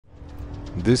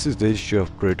This is the history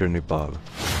of Greater Nepal,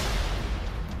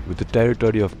 with a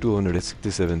territory of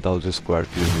 267,000 square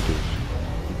kilometers.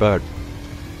 But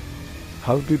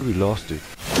how did we lost it?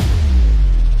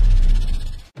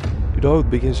 It all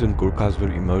begins when Gorkhas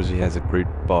were emerging as a great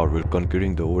power while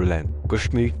conquering the whole land,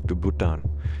 Kashmir to Bhutan,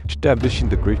 establishing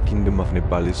the Great Kingdom of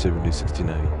Nepal in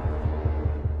 1769,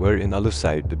 where on the other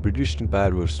side the British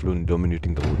Empire was slowly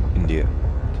dominating the whole India.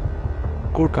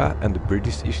 Gorkha and the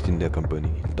British East India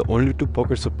Company, the only two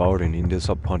pockets of power in India's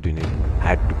subcontinent,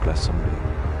 had to clash someday.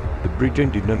 The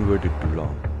Britain did not wait it too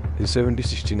long. In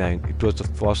 1769, it was the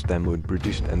first time when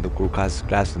British and the Gorkhas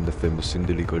clashed in the famous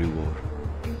Sindh-Liguri War.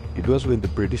 It was when the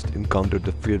British encountered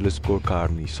the fearless Gorkha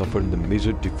army, suffering the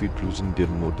major defeat, losing their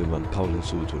more than 1,000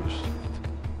 soldiers.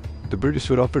 The British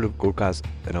were afraid of Gorkhas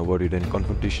and avoided any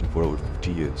confrontation for over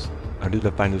 50 years, until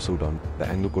the final showdown, the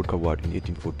Anglo-Gorkha War in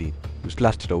 1814, which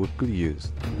lasted over 2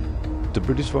 years. The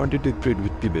British wanted to trade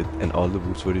with Tibet and all the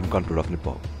routes were in control of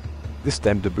Nepal. This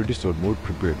time the British were more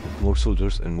prepared with more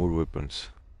soldiers and more weapons.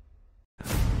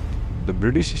 The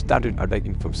British started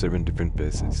attacking from 7 different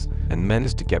places and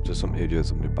managed to capture some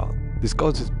areas of Nepal. This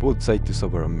causes both sides to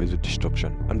suffer a major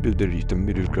destruction until they reached the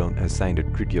middle ground and signed a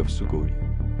Treaty of Sugoi.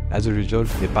 As a result,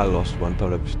 Nepal lost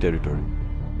 1/3 of its territory,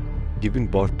 giving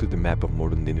birth to the map of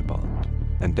modern-day Nepal.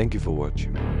 And thank you for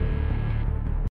watching.